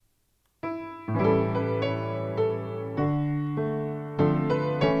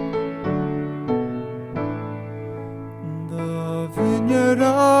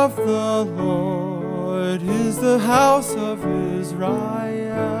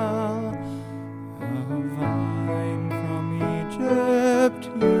Israel. A vine from Egypt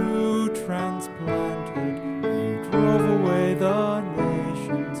you transplanted. You drove away the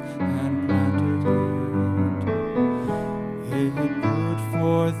nations and planted it. It put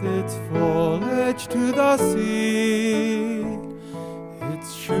forth its foliage to the sea,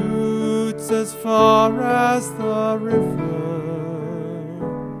 its shoots as far as the river.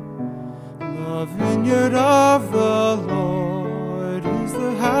 The vineyard of the Lord is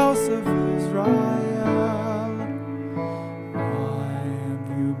the house of Israel. Why have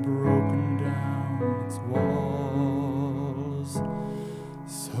you broken down its walls,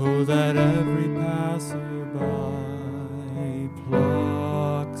 so that every passerby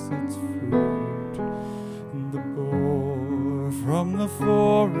plucks its fruit? The boar from the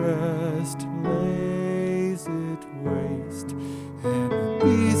forest lays it waste, and the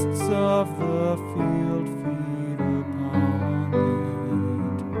beasts of the field feed upon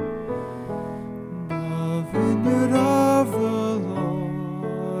it. The vineyard of the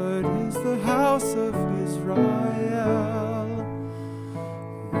Lord is the house of Israel.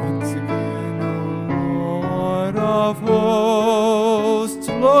 Once again, O Lord of hosts,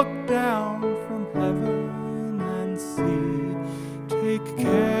 look down from heaven and see. Take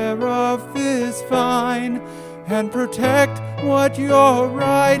care of this vine and protect what your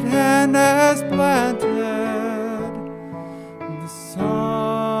right hand has planted. The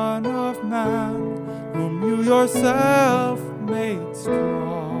Son of Man, whom you yourself made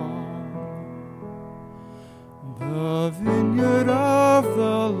strong. The vineyard of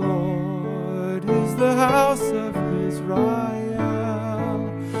the Lord is the house of Israel.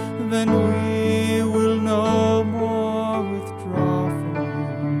 Then we will no more withdraw from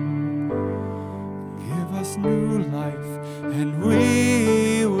you. Give us new life, and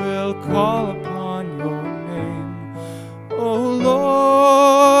we will call upon your name. O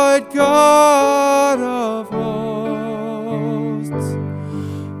Lord God of hosts,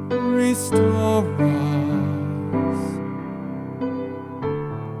 restore us.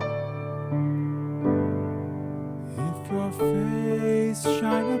 If your face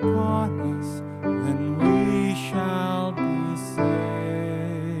shine upon us, then we shall be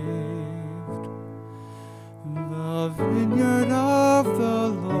saved. The vineyard